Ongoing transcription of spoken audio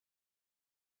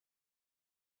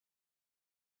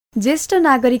ज्येष्ठ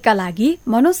नागरिकका लागि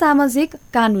मनोसामाजिक,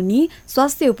 कानुनी,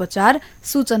 स्वास्थ्य उपचार,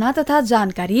 सूचना तथा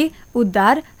जानकारी,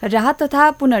 उद्धार, राहत तथा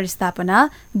पुनर्स्थापना,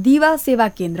 दिवा सेवा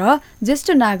केन्द्र,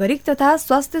 ज्येष्ठ नागरिक तथा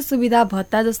स्वास्थ्य सुविधा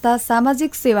भत्ता जस्ता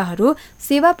सामाजिक सेवाहरू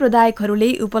सेवा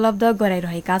प्रदायकहरूले उपलब्ध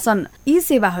गराइरहेका छन्। यी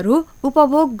सेवाहरू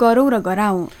उपभोग गरौँ र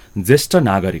गराउँ। ज्येष्ठ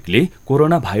नागरिकले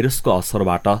कोरोना भाइरसको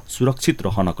असरबाट सुरक्षित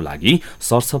रहनको लागि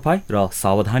सरसफाई र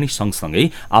सावधानी सँगसँगै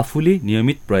आफूले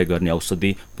नियमित प्रयोग गर्ने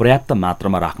औषधि पर्याप्त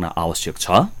मात्रामा राख्न आवश्यक छ।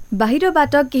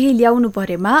 बाहिरबाट केही ल्याउनु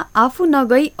परेमा आफू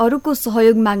नगई अरूको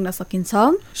सहयोग माग्न सकिन्छ।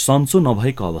 सन्चो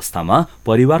नभएको अवस्थामा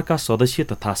परिवारका सदस्य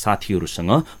तथा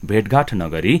साथीहरूसँग भेटघाट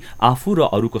नगरी आफू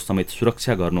र अरूको समेत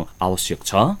सुरक्षा गर्नु आवश्यक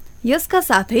छ। यसका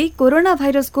साथै कोरोना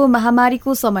भाइरसको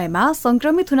महामारीको समयमा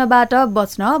संक्रमित हुनबाट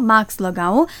बच्न मास्क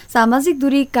लगाऊ, सामाजिक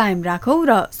दूरी कायम राखौ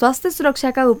र स्वास्थ्य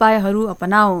सुरक्षाका उपायहरू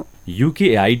अपनाऊ।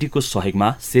 UKAID को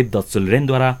सहयोगमा सेभ द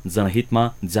चिल्ड्रेनद्वारा जनहितमा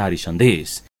जारी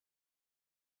सन्देश।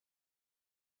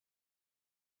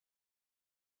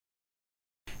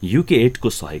 UK8 को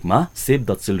सहयोगमा सेभ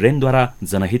द चिल्ड्रेनद्वारा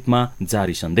जनहितमा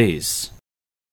जारी सन्देश।